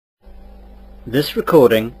This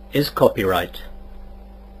recording is copyright.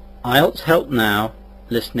 IELTS Help Now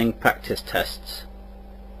Listening Practice Tests.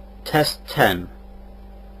 Test 10.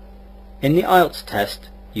 In the IELTS test,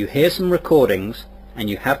 you hear some recordings and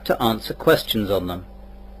you have to answer questions on them.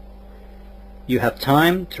 You have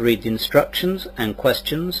time to read the instructions and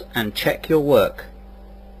questions and check your work.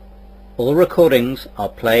 All recordings are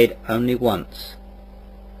played only once.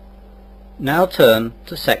 Now turn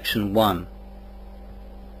to Section 1.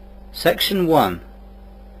 Section 1.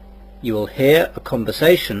 You will hear a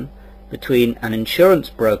conversation between an insurance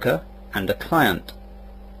broker and a client.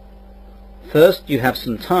 First, you have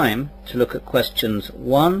some time to look at questions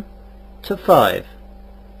 1 to 5.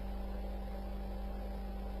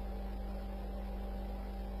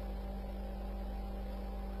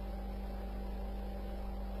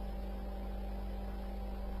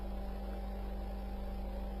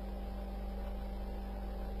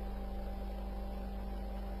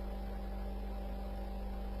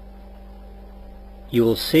 You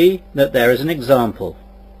will see that there is an example.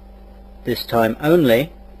 This time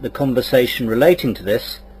only, the conversation relating to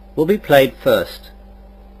this will be played first.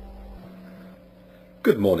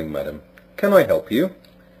 Good morning, madam. Can I help you?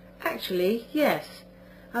 Actually, yes.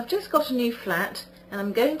 I've just got a new flat and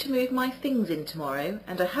I'm going to move my things in tomorrow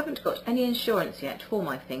and I haven't got any insurance yet for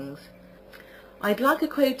my things. I'd like a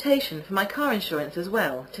quotation for my car insurance as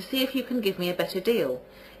well to see if you can give me a better deal.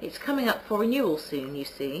 It's coming up for renewal soon, you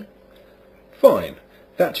see. Fine.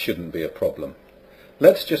 That shouldn't be a problem.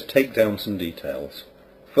 Let's just take down some details.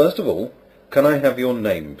 First of all, can I have your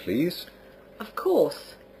name, please? Of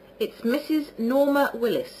course. It's Mrs. Norma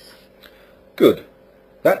Willis. Good.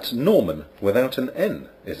 That's Norman without an N,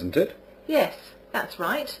 isn't it? Yes, that's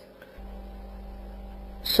right.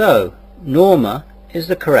 So, Norma is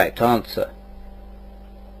the correct answer.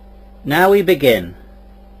 Now we begin.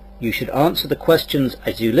 You should answer the questions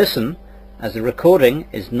as you listen, as the recording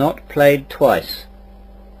is not played twice.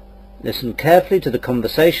 Listen carefully to the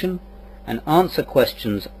conversation and answer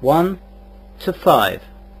questions 1 to 5.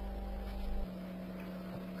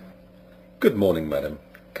 Good morning, madam.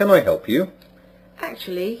 Can I help you?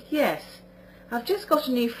 Actually, yes. I've just got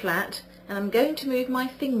a new flat and I'm going to move my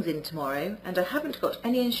things in tomorrow and I haven't got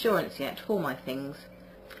any insurance yet for my things.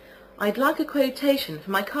 I'd like a quotation for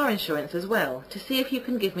my car insurance as well to see if you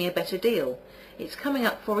can give me a better deal. It's coming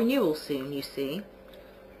up for renewal soon, you see.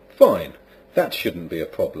 Fine. That shouldn't be a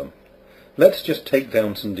problem. Let's just take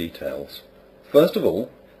down some details. First of all,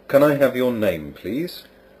 can I have your name, please?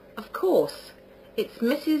 Of course. It's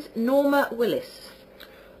Mrs. Norma Willis.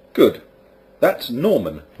 Good. That's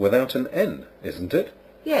Norman without an N, isn't it?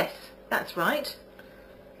 Yes, that's right.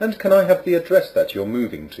 And can I have the address that you're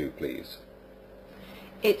moving to, please?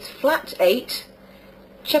 It's Flat 8,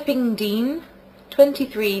 Chepping Dean,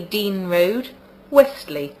 23 Dean Road,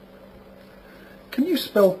 Westley. Can you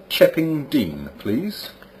spell Chepping Dean,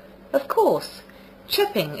 please? Of course.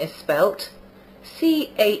 Chepping is spelt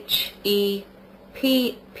C-H-E-P-P-I-N-G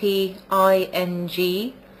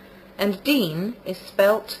and Dean is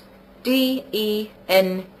spelt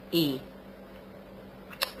D-E-N-E.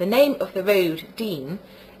 The name of the road, Dean,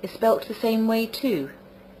 is spelt the same way too.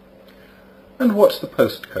 And what's the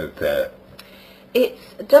postcode there?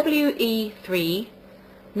 It's WE3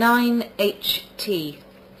 9HT.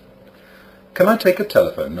 Can I take a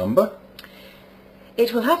telephone number?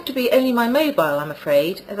 It will have to be only my mobile, I'm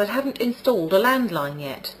afraid, as I haven't installed a landline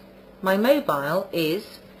yet. My mobile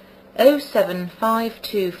is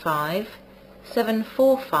 07525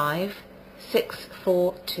 745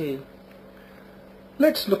 642.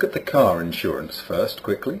 Let's look at the car insurance first,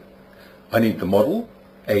 quickly. I need the model,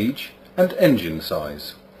 age and engine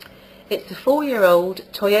size. It's a 4-year-old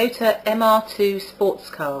Toyota MR2 sports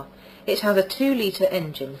car. It has a 2-litre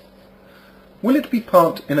engine. Will it be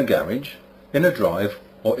parked in a garage, in a drive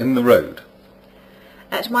or in the road?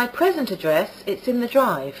 At my present address it's in the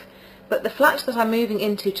drive, but the flat that I'm moving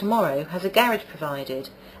into tomorrow has a garage provided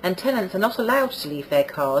and tenants are not allowed to leave their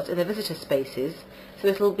cars in the visitor spaces, so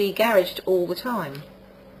it'll be garaged all the time.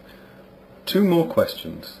 2 more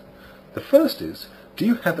questions. The first is, do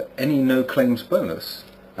you have any no claims bonus?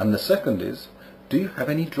 And the second is, do you have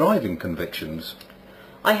any driving convictions?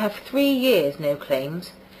 I have 3 years no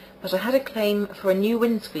claims, but I had a claim for a new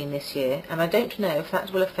windscreen this year and I don't know if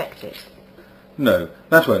that will affect it. No,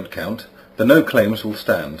 that won't count. The no claims will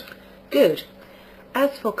stand. Good.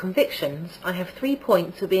 As for convictions, I have 3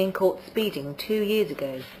 points for being caught speeding 2 years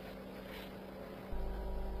ago.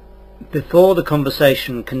 Before the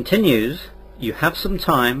conversation continues, you have some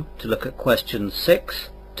time to look at questions 6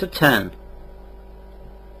 to 10.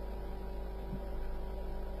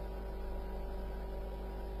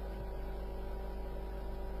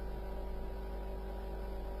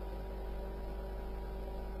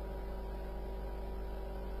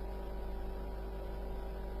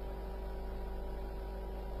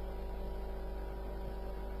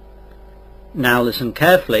 Now listen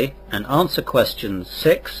carefully and answer questions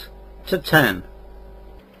 6 to 10.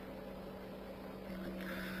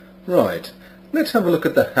 Right, let's have a look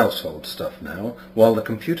at the household stuff now, while the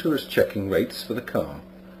computer is checking rates for the car.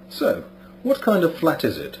 So, what kind of flat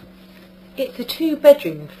is it? It's a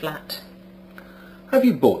 2-bedroom flat. Have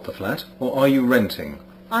you bought the flat, or are you renting?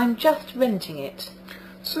 I'm just renting it.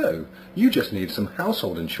 So, you just need some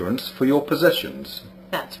household insurance for your possessions.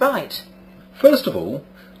 That's right. First of all,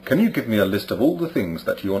 can you give me a list of all the things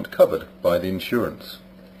that you want covered by the insurance?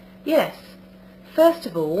 Yes. First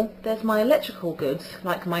of all, there's my electrical goods,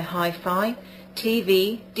 like my hi-fi,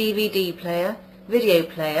 TV, DVD player, video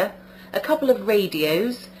player, a couple of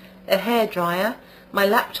radios, a hairdryer, my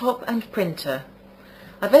laptop and printer.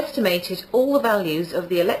 I've estimated all the values of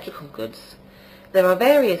the electrical goods. There are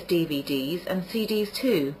various DVDs and CDs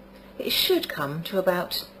too. It should come to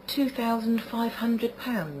about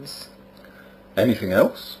 £2,500. Anything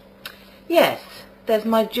else? Yes, there's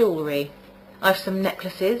my jewellery. I've some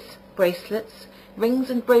necklaces, bracelets, rings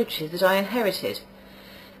and brooches that I inherited.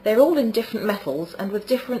 They're all in different metals and with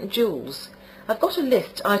different jewels. I've got a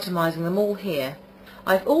list itemising them all here.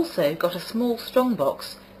 I've also got a small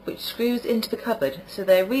strongbox which screws into the cupboard, so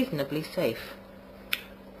they're reasonably safe.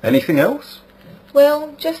 Anything else?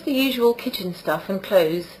 Well, just the usual kitchen stuff and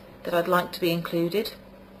clothes that I'd like to be included.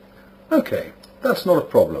 Okay, that's not a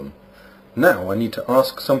problem. Now I need to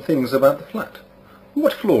ask some things about the flat.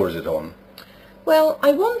 What floor is it on? Well,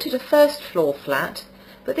 I wanted a first floor flat,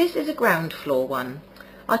 but this is a ground floor one.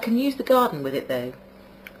 I can use the garden with it though.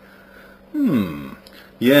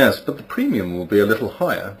 Yes, but the premium will be a little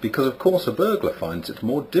higher because of course a burglar finds it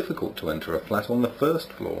more difficult to enter a flat on the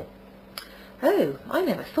first floor. Oh, I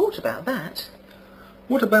never thought about that.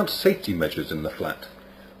 What about safety measures in the flat?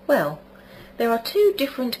 Well, there are 2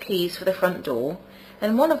 different keys for the front door,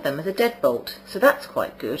 and one of them is a deadbolt, so that's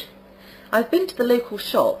quite good. I've been to the local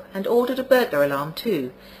shop and ordered a burglar alarm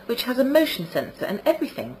too, which has a motion sensor and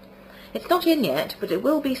everything. It's not in yet, but it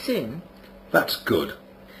will be soon. That's good.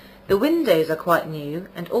 The windows are quite new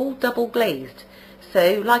and all double glazed,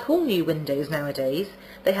 so like all new windows nowadays,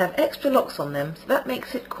 they have extra locks on them, so that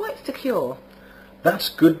makes it quite secure. That's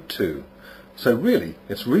good too. So really,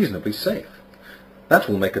 it's reasonably safe. That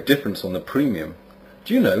will make a difference on the premium.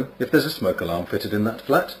 Do you know if there's a smoke alarm fitted in that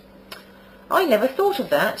flat? I never thought of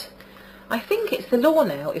that. I think it's the law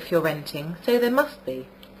now if you're renting, so there must be.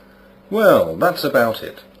 Well, that's about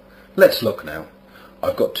it. Let's look now.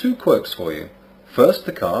 I've got 2 quotes for you. First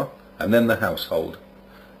the car, and then the household.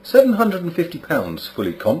 £750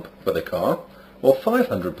 fully comp for the car, or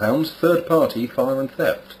 £500 third party fire and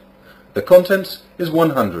theft. The contents is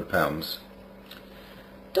 £100.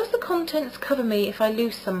 Does the contents cover me if I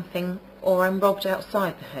lose something or I'm robbed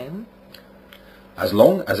outside the home? As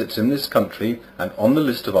long as it's in this country and on the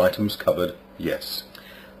list of items covered, yes.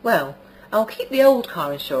 Well, I'll keep the old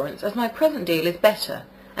car insurance as my present deal is better,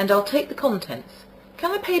 and I'll take the contents.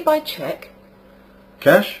 Can I pay by cheque?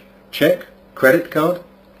 Cash, cheque, credit card,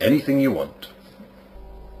 anything you want.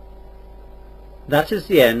 That is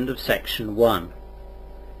the end of section 1.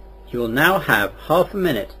 You will now have half a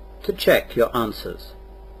minute to check your answers.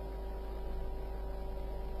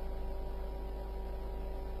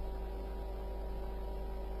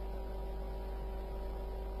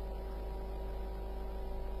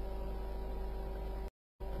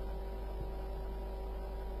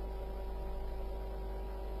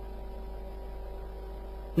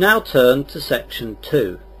 Now turn to section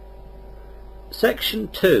 2. Section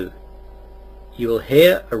 2. You will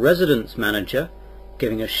hear a residence manager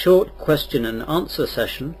giving a short question and answer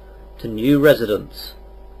session to new residents.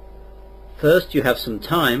 First you have some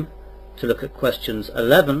time to look at questions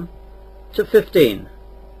 11 to 15.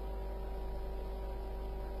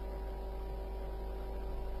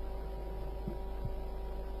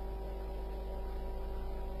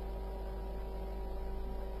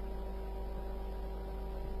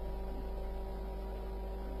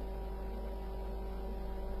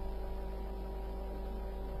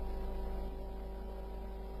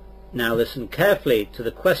 Now listen carefully to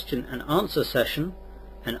the question and answer session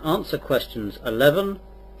and answer questions 11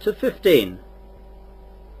 to 15.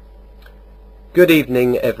 Good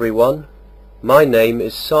evening everyone. My name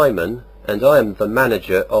is Simon and I am the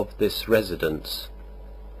manager of this residence.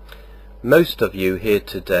 Most of you here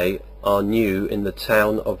today are new in the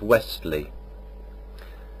town of Westley.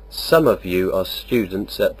 Some of you are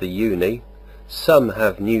students at the uni, some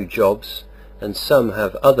have new jobs and some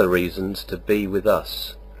have other reasons to be with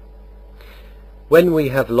us. When we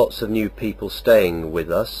have lots of new people staying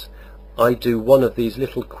with us, I do one of these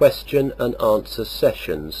little question and answer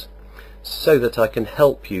sessions so that I can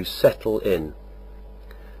help you settle in.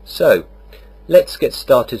 So, Let's get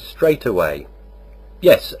started straight away.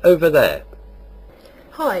 Yes, over there.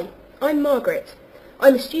 Hi, I'm Margaret.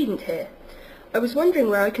 I'm a student here. I was wondering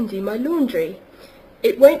where I can do my laundry.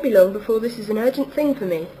 It won't be long before this is an urgent thing for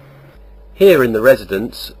me. Here in the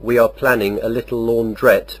residence we are planning a little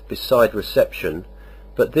laundrette beside reception,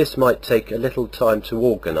 but this might take a little time to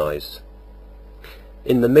organise.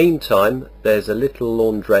 In the meantime, there's a little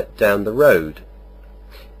laundrette down the road.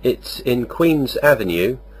 It's in Queen's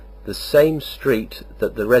Avenue, the same street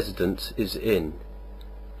that the residence is in.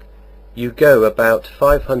 You go about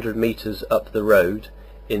 500 metres up the road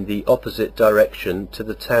in the opposite direction to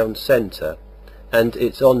the town centre, and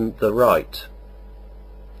it's on the right.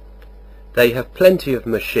 They have plenty of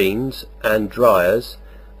machines and dryers,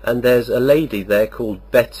 and there's a lady there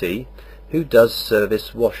called Betty who does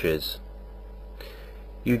service washes.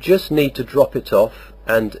 You just need to drop it off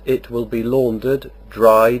and it will be laundered,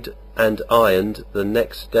 dried and ironed the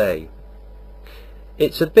next day.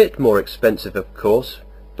 It's a bit more expensive of course,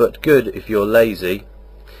 but good if you're lazy.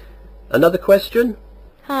 Another question?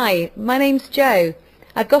 Hi, my name's Jo.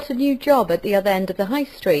 I've got a new job at the other end of the high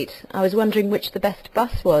street. I was wondering which the best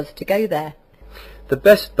bus was to go there. The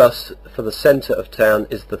best bus for the centre of town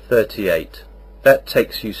is the 38. That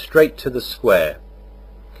takes you straight to the square.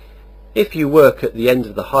 If you work at the end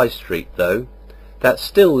of the high street though, that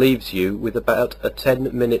still leaves you with about a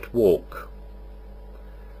 10-minute walk.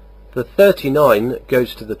 The 39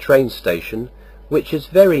 goes to the train station, which is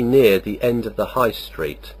very near the end of the high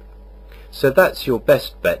street. So that's your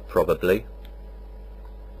best bet probably.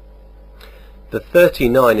 The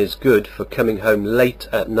 39 is good for coming home late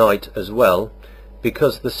at night as well,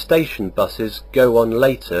 because the station buses go on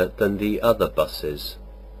later than the other buses.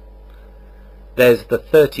 There's the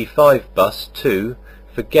 35 bus too,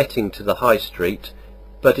 for getting to the high street,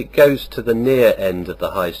 but it goes to the near end of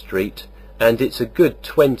the high street, and it's a good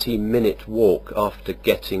 20-minute walk after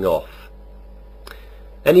getting off.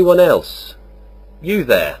 Anyone else? You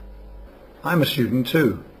there? I'm a student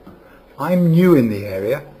too. I'm new in the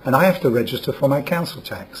area and I have to register for my council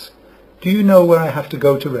tax. Do you know where I have to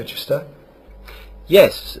go to register?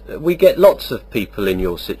 Yes, we get lots of people in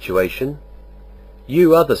your situation.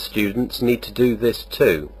 You other students need to do this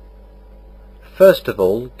too. First of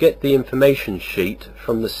all, get the information sheet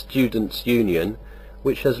from the Students' Union,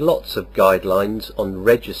 which has lots of guidelines on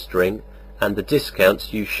registering and the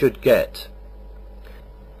discounts you should get.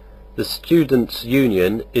 The Students'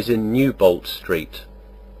 Union is in Newbolt Street.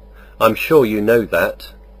 I'm sure you know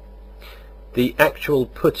that. The actual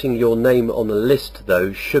putting your name on the list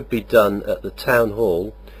though should be done at the town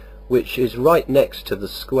hall, which is right next to the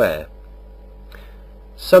square.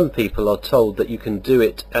 Some people are told that you can do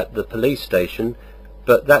it at the police station,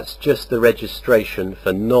 but that's just the registration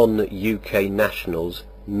for non-UK nationals,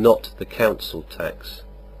 not the council tax.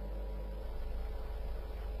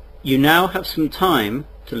 You now have some time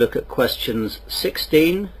to look at questions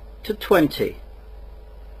 16 to 20.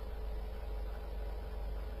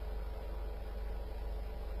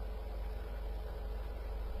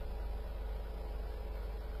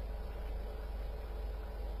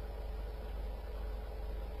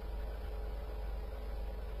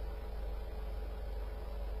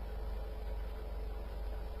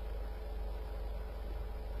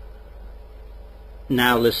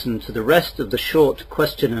 Now listen to the rest of the short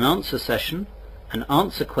question and answer session and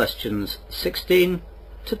answer questions 16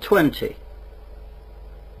 to 20.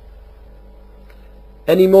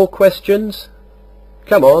 Any more questions?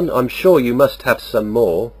 Come on, I'm sure you must have some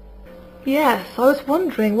more. Yes, I was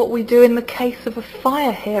wondering what we do in the case of a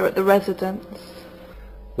fire here at the residence.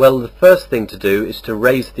 Well, the first thing to do is to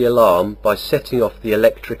raise the alarm by setting off the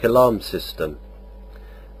electric alarm system.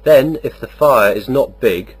 Then, if the fire is not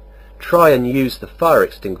big, try and use the fire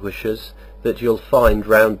extinguishers that you'll find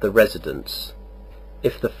round the residence.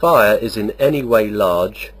 If the fire is in any way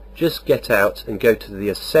large, just get out and go to the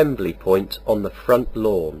assembly point on the front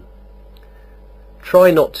lawn. Try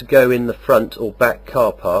not to go in the front or back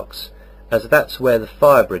car parks, as that's where the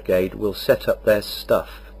fire brigade will set up their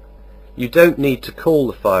stuff. You don't need to call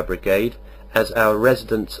the fire brigade, as our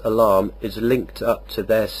residence alarm is linked up to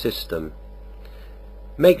their system.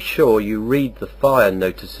 Make sure you read the fire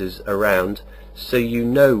notices around so you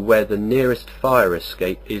know where the nearest fire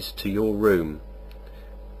escape is to your room.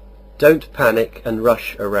 Don't panic and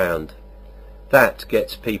rush around. That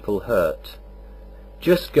gets people hurt.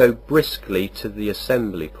 Just go briskly to the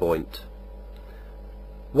assembly point.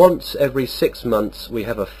 Once every 6 months we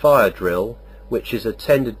have a fire drill, which is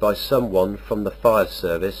attended by someone from the fire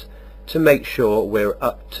service to make sure we're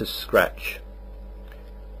up to scratch.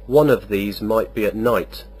 One of these might be at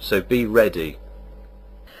night, so be ready.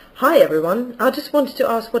 Hi everyone, I just wanted to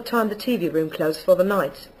ask what time the TV room closed for the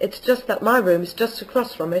night. It's just that my room is just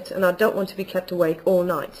across from it and I don't want to be kept awake all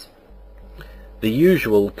night. The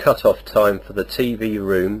usual cut-off time for the TV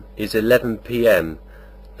room is 11 p.m,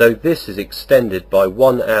 though this is extended by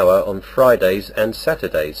 1 hour on Fridays and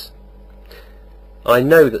Saturdays. I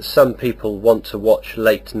know that some people want to watch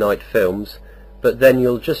late-night films, but then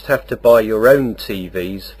you'll just have to buy your own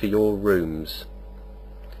TVs for your rooms.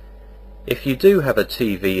 If you do have a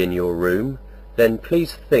TV in your room, then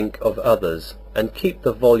please think of others and keep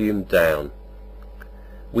the volume down.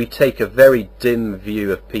 We take a very dim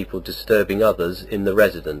view of people disturbing others in the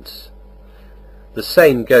residence. The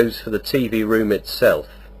same goes for the TV room itself.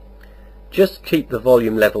 Just keep the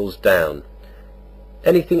volume levels down.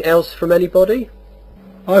 Anything else from anybody?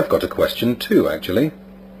 I've got a question too, actually.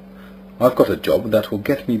 I've got a job that will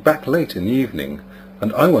get me back late in the evening,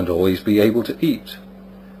 and I won't always be able to eat.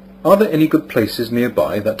 Are there any good places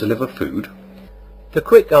nearby that deliver food? The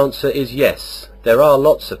quick answer is yes, there are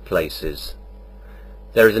lots of places.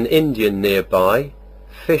 There is an Indian nearby.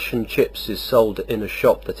 Fish and chips is sold in a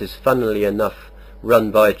shop that is funnily enough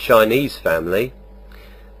run by a Chinese family.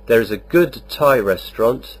 There is a good Thai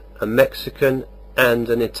restaurant, a Mexican and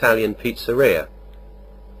an Italian pizzeria.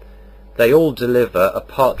 They all deliver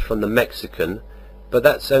apart from the Mexican, but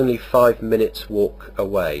that's only 5 minutes walk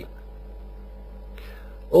away.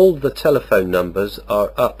 All the telephone numbers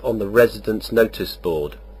are up on the residence notice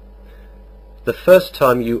board. The first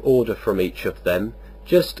time you order from each of them,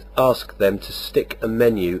 just ask them to stick a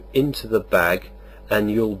menu into the bag and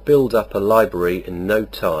you'll build up a library in no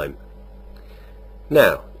time.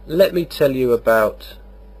 Now, let me tell you about...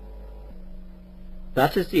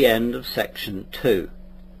 That is the end of section 2.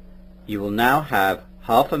 You will now have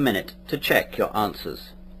half a minute to check your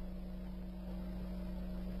answers.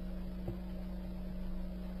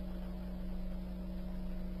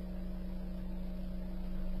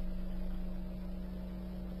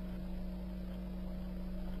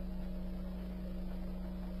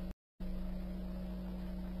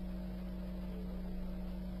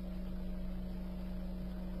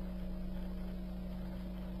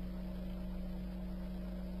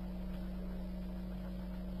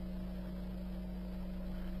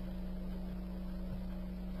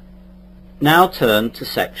 Now turn to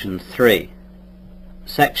section 3.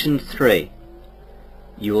 Section 3.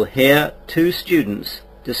 You will hear two students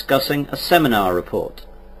discussing a seminar report.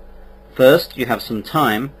 First, you have some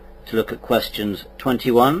time to look at questions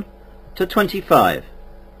 21 to 25.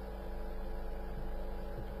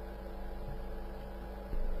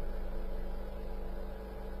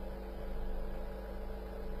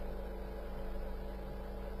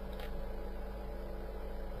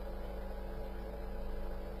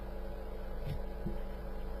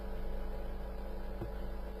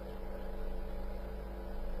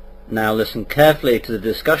 Now listen carefully to the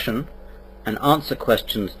discussion and answer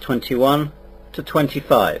questions 21 to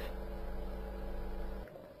 25.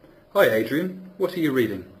 Hi Adrian, what are you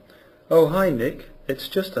reading? Oh, hi Nick. It's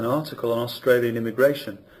just an article on Australian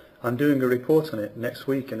immigration. I'm doing a report on it next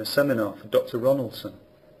week in a seminar for Dr. Ronaldson.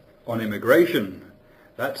 On immigration?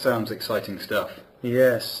 That sounds exciting stuff.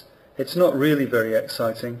 Yes, it's not really very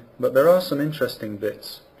exciting, but there are some interesting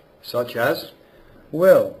bits. Such as?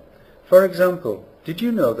 Well, for example, did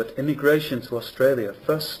you know that immigration to Australia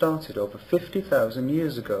first started over 50,000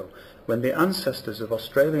 years ago, when the ancestors of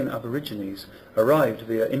Australian Aborigines arrived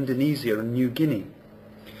via Indonesia and New Guinea?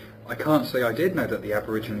 I can't say I did know that the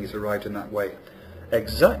Aborigines arrived in that way.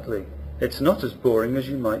 Exactly. It's not as boring as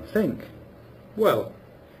you might think. Well,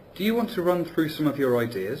 do you want to run through some of your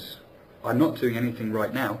ideas? I'm not doing anything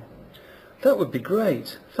right now. That would be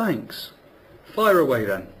great, thanks. Fire away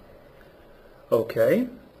then. Okay.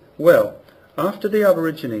 Well, after the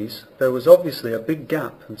Aborigines, there was obviously a big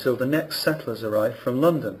gap until the next settlers arrived from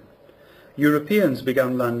London. Europeans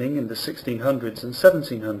began landing in the 1600s and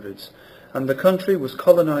 1700s, and the country was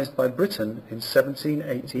colonised by Britain in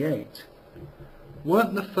 1788.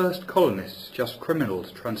 Weren't the first colonists just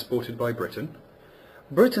criminals transported by Britain?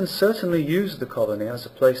 Britain certainly used the colony as a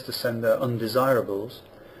place to send their undesirables.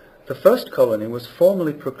 The first colony was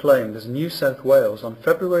formally proclaimed as New South Wales on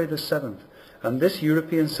February the 7th, and this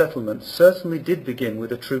European settlement certainly did begin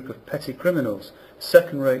with a troop of petty criminals,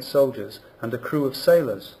 second-rate soldiers, and a crew of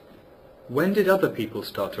sailors. When did other people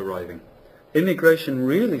start arriving? Immigration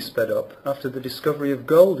really sped up after the discovery of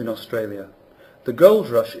gold in Australia. The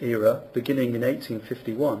gold rush era, beginning in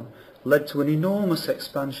 1851, led to an enormous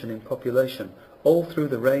expansion in population all through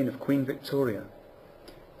the reign of Queen Victoria.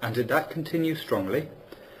 And did that continue strongly?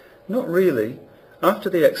 Not really.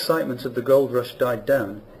 After the excitement of the gold rush died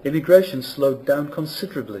down, immigration slowed down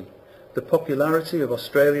considerably. The popularity of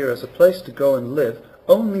Australia as a place to go and live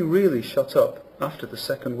only really shot up after the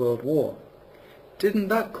Second World War. Didn't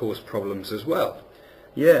that cause problems as well?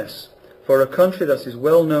 Yes, for a country that is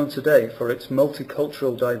well known today for its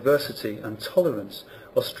multicultural diversity and tolerance,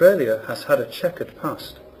 Australia has had a checkered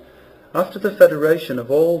past. After the federation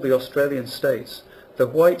of all the Australian states, the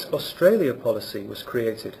White Australia policy was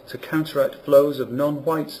created to counteract flows of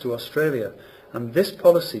non-whites to Australia, and this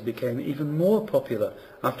policy became even more popular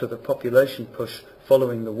after the population push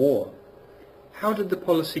following the war. How did the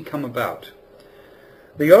policy come about?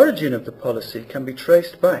 The origin of the policy can be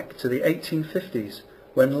traced back to the 1850s,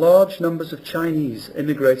 when large numbers of Chinese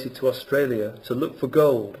immigrated to Australia to look for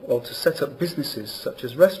gold or to set up businesses such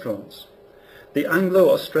as restaurants. The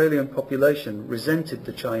Anglo-Australian population resented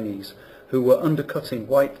the Chinese, who were undercutting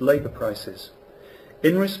white labour prices.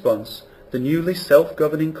 In response, the newly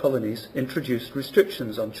self-governing colonies introduced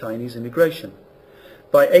restrictions on Chinese immigration.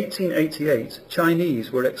 By 1888,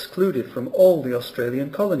 Chinese were excluded from all the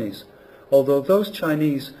Australian colonies, although those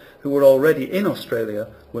Chinese who were already in Australia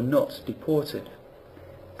were not deported.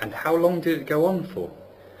 And how long did it go on for?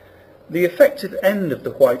 The effective end of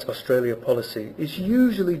the White Australia policy is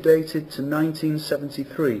usually dated to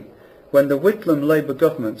 1973, when the Whitlam Labour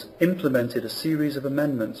government implemented a series of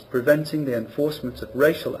amendments preventing the enforcement of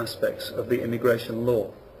racial aspects of the immigration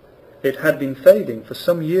law. It had been fading for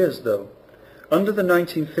some years though. Under the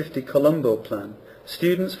 1950 Colombo Plan,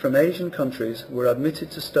 students from Asian countries were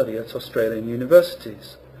admitted to study at Australian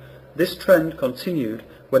universities. This trend continued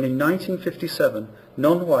when in 1957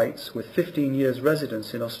 non-whites with 15 years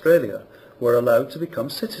residence in Australia were allowed to become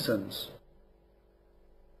citizens.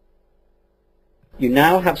 You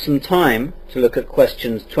now have some time to look at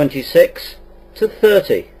questions 26 to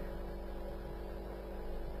 30.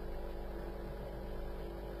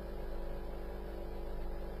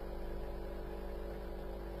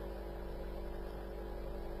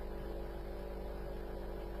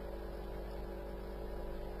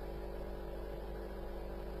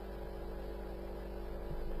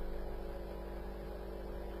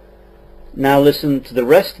 Now listen to the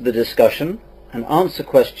rest of the discussion and answer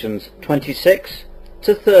questions 26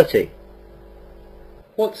 to 30.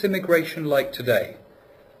 What's immigration like today?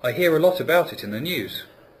 I hear a lot about it in the news.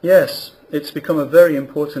 Yes, it's become a very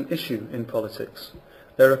important issue in politics.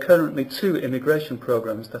 There are currently 2 immigration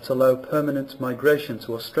programs that allow permanent migration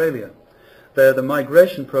to Australia. They are the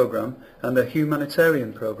Migration Program and the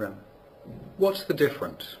Humanitarian Program. What's the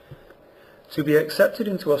difference? To be accepted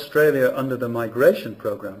into Australia under the Migration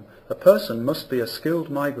Program, a person must be a skilled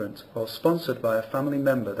migrant or sponsored by a family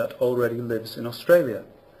member that already lives in Australia.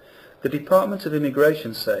 The Department of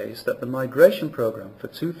Immigration says that the Migration Program for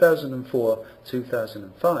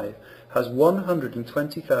 2004-2005 has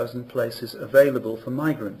 120,000 places available for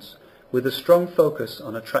migrants, with a strong focus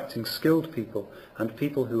on attracting skilled people and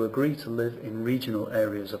people who agree to live in regional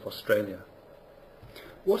areas of Australia.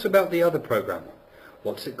 What about the other program?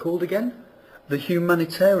 What's it called again? The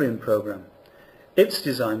Humanitarian Program. It's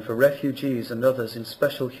designed for refugees and others in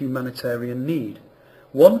special humanitarian need.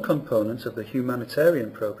 One component of the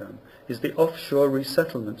Humanitarian Program is the Offshore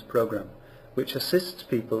Resettlement Program, which assists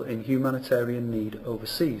people in humanitarian need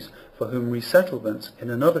overseas, for whom resettlement in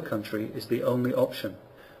another country is the only option.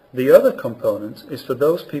 The other component is for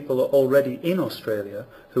those people already in Australia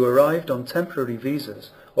who arrived on temporary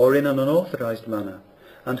visas or in an unauthorised manner,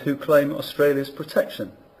 and who claim Australia's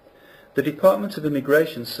protection. The Department of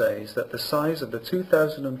Immigration says that the size of the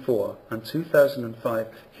 2004 and 2005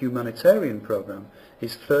 humanitarian program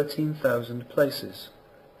is 13,000 places.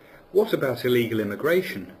 What about illegal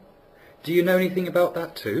immigration? Do you know anything about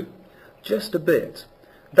that too? Just a bit.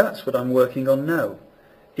 That's what I'm working on now.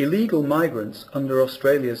 Illegal migrants under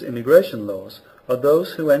Australia's immigration laws are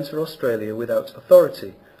those who enter Australia without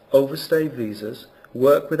authority, overstay visas,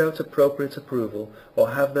 work without appropriate approval,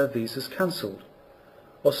 or have their visas cancelled.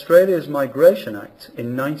 Australia's Migration Act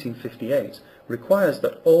in 1958 requires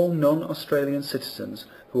that all non-Australian citizens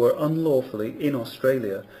who are unlawfully in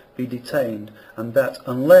Australia be detained, and that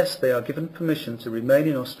unless they are given permission to remain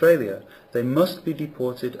in Australia, they must be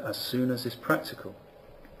deported as soon as is practical.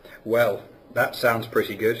 Well, that sounds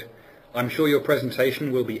pretty good. I'm sure your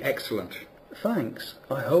presentation will be excellent. Thanks,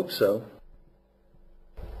 I hope so.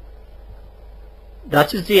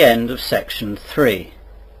 That is the end of section 3.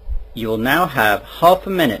 You will now have half a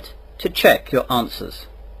minute to check your answers.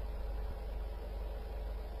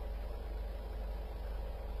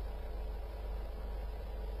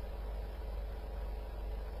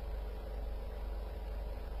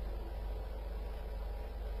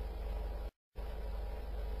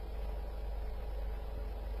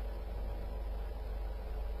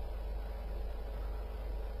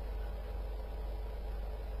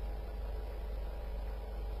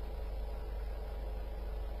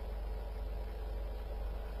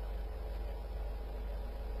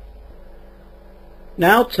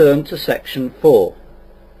 Now turn to Section 4.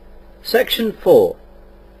 Section 4.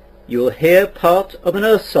 You will hear part of an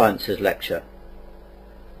Earth Sciences lecture.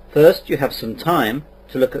 First, you have some time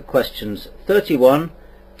to look at questions 31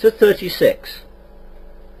 to 36.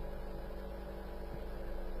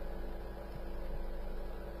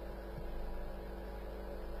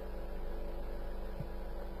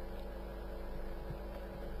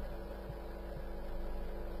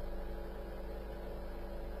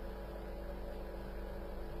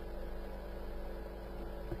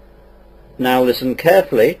 Now listen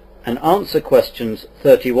carefully and answer questions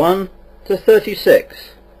 31 to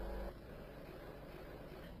 36.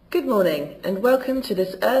 Good morning and welcome to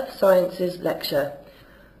this Earth Sciences lecture.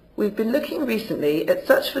 We've been looking recently at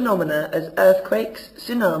such phenomena as earthquakes,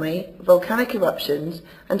 tsunami, volcanic eruptions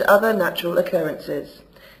and other natural occurrences.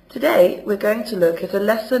 Today we're going to look at a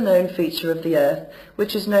lesser known feature of the Earth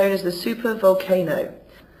which is known as the supervolcano.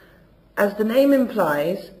 As the name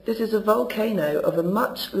implies, this is a volcano of a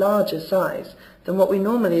much larger size than what we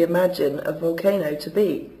normally imagine a volcano to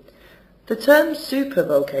be. The term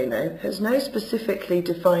supervolcano has no specifically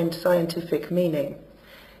defined scientific meaning.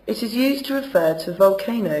 It is used to refer to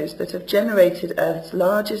volcanoes that have generated Earth's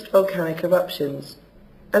largest volcanic eruptions.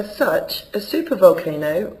 As such, a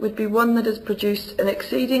supervolcano would be one that has produced an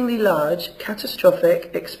exceedingly large,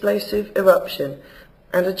 catastrophic, explosive eruption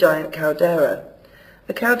and a giant caldera.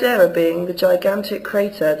 A caldera being the gigantic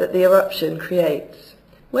crater that the eruption creates.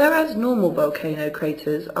 Whereas normal volcano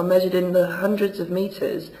craters are measured in the hundreds of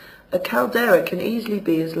meters, a caldera can easily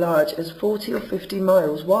be as large as 40 or 50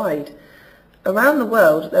 miles wide. Around the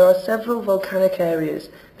world there are several volcanic areas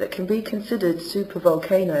that can be considered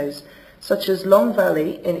supervolcanoes, such as Long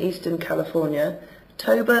Valley in eastern California,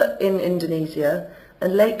 Toba in Indonesia,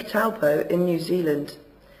 and Lake Taupo in New Zealand.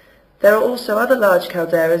 There are also other large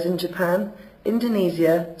calderas in Japan,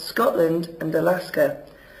 Indonesia, Scotland and Alaska.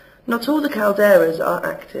 Not all the calderas are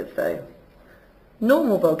active though.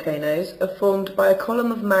 Normal volcanoes are formed by a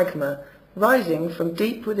column of magma rising from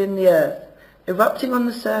deep within the Earth, erupting on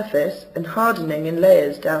the surface and hardening in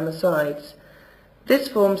layers down the sides. This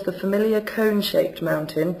forms the familiar cone-shaped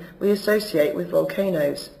mountain we associate with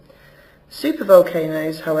volcanoes.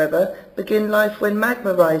 Supervolcanoes, however, begin life when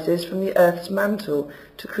magma rises from the Earth's mantle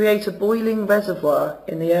to create a boiling reservoir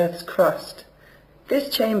in the Earth's crust. This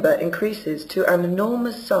chamber increases to an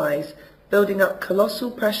enormous size, building up colossal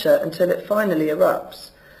pressure until it finally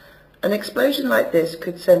erupts. An explosion like this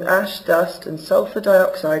could send ash, dust and sulfur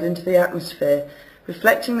dioxide into the atmosphere,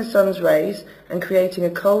 reflecting the sun's rays and creating a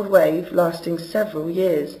cold wave lasting several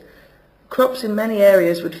years. Crops in many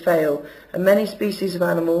areas would fail, and many species of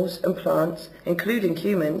animals and plants, including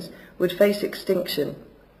humans, would face extinction.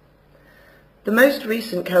 The most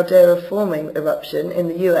recent caldera-forming eruption in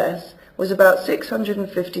the US was about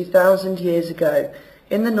 650,000 years ago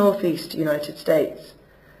in the northeast United States.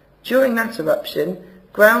 During that eruption,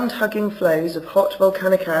 ground-hugging flows of hot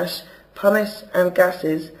volcanic ash, pumice and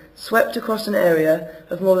gases swept across an area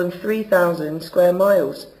of more than 3,000 square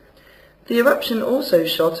miles. The eruption also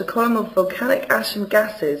shot a column of volcanic ash and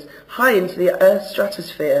gases high into the Earth's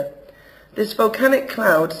stratosphere. This volcanic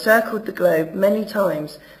cloud circled the globe many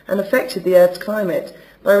times and affected the Earth's climate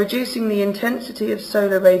by reducing the intensity of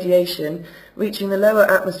solar radiation reaching the lower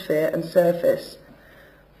atmosphere and surface.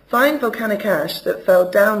 Fine volcanic ash that fell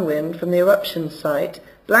downwind from the eruption site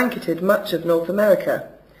blanketed much of North America.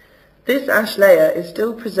 This ash layer is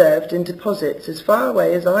still preserved in deposits as far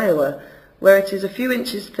away as Iowa, where it is a few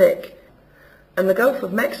inches thick, and the Gulf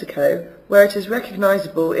of Mexico, where it is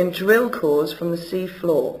recognizable in drill cores from the sea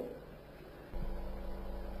floor.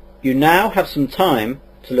 You now have some time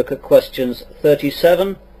to look at questions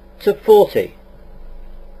 37 to 40.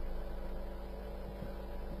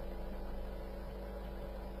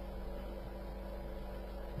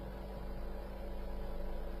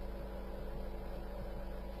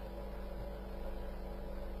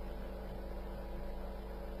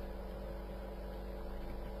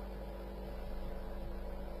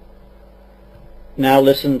 Now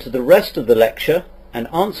listen to the rest of the lecture and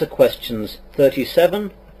answer questions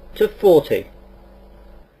 37 to 40.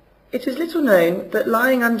 It is little known that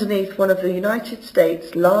lying underneath one of the United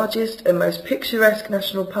States' largest and most picturesque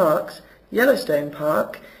national parks, Yellowstone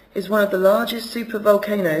Park, is one of the largest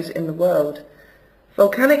supervolcanoes in the world.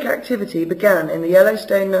 Volcanic activity began in the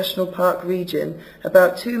Yellowstone National Park region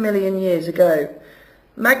about 2 million years ago.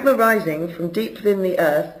 Magma rising from deep within the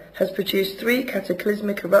Earth has produced 3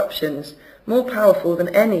 cataclysmic eruptions, more powerful than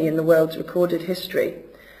any in the world's recorded history.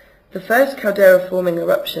 The first caldera-forming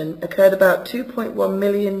eruption occurred about 2.1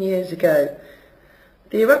 million years ago.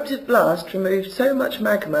 The eruptive blast removed so much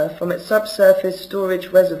magma from its subsurface storage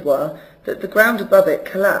reservoir that the ground above it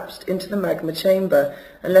collapsed into the magma chamber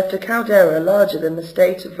and left a caldera larger than the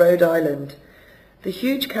state of Rhode Island. The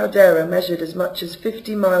huge caldera measured as much as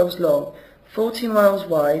 50 miles long, 40 miles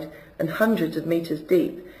wide, and hundreds of meters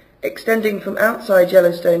deep, extending from outside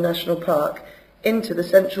Yellowstone National Park into the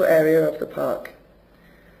central area of the park.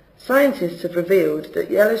 Scientists have revealed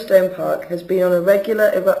that Yellowstone Park has been on a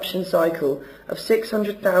regular eruption cycle of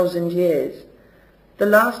 600,000 years. The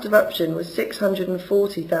last eruption was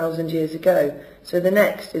 640,000 years ago, so the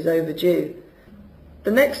next is overdue.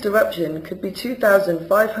 The next eruption could be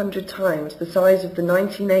 2,500 times the size of the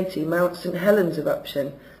 1980 Mount St. Helens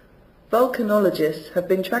eruption. Volcanologists have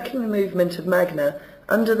been tracking the movement of magma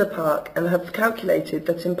under the park and have calculated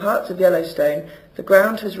that in parts of Yellowstone the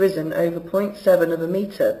ground has risen over 0.7 of a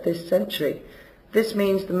metre this century. This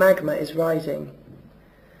means the magma is rising.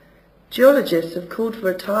 Geologists have called for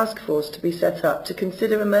a task force to be set up to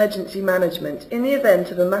consider emergency management in the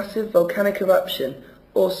event of a massive volcanic eruption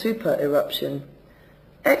or super-eruption.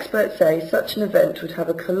 Experts say such an event would have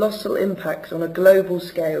a colossal impact on a global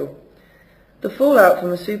scale. The fallout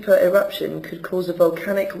from a super-eruption could cause a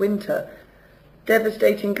volcanic winter,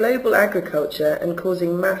 devastating global agriculture and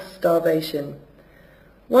causing mass starvation.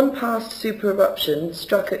 One past super-eruption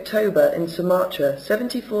struck at Toba in Sumatra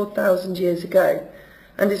 74,000 years ago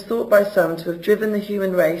and is thought by some to have driven the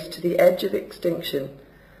human race to the edge of extinction.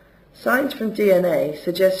 Signs from DNA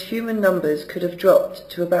suggest human numbers could have dropped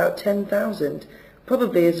to about 10,000,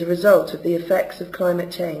 probably as a result of the effects of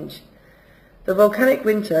climate change. The volcanic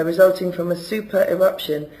winter resulting from a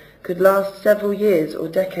super-eruption could last several years or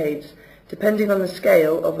decades, depending on the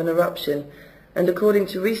scale of an eruption, and according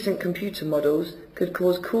to recent computer models, could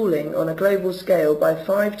cause cooling on a global scale by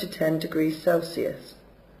 5 to 10 degrees Celsius.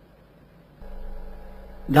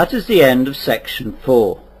 That is the end of section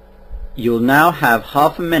 4. You'll now have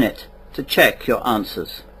half a minute to check your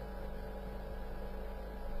answers.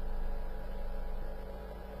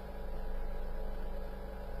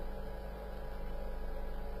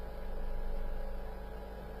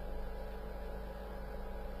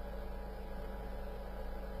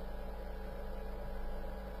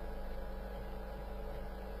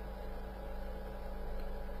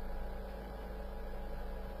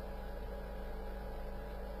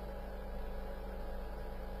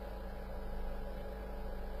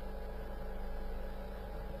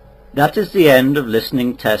 That is the end of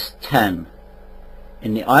listening test 10.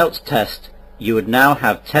 In the IELTS test, you would now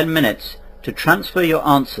have 10 minutes to transfer your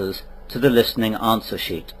answers to the listening answer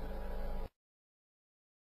sheet.